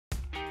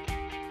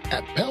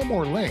At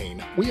Pelmor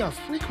Lane, we are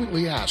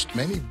frequently asked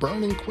many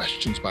burning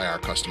questions by our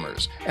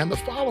customers, and the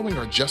following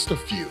are just a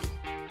few.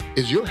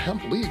 Is your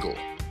hemp legal?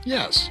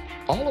 Yes,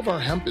 all of our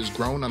hemp is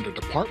grown under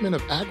Department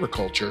of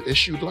Agriculture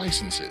issued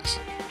licenses.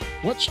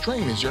 What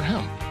strain is your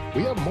hemp?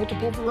 We have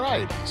multiple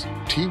varieties,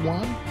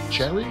 T1,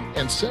 cherry,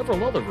 and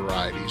several other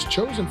varieties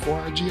chosen for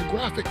our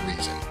geographic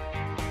reason.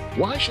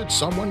 Why should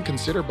someone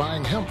consider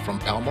buying hemp from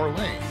Pelmor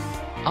Lane?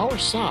 Our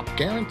sop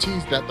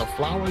guarantees that the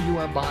flower you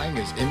are buying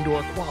is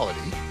indoor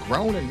quality,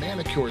 grown and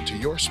manicured to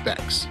your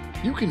specs.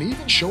 You can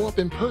even show up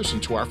in person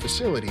to our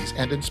facilities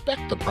and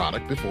inspect the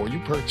product before you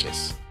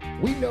purchase.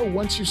 We know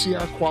once you see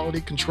our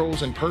quality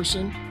controls in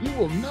person, you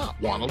will not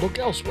want to look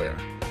elsewhere.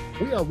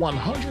 We are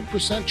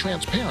 100%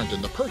 transparent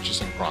in the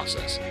purchasing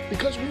process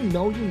because we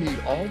know you need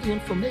all the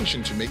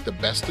information to make the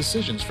best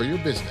decisions for your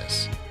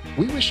business.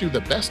 We wish you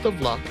the best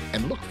of luck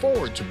and look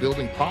forward to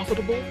building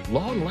profitable,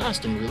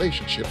 long-lasting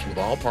relationships with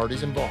all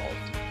parties involved.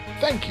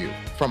 Thank you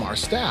from our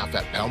staff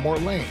at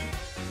Pelmor Lane.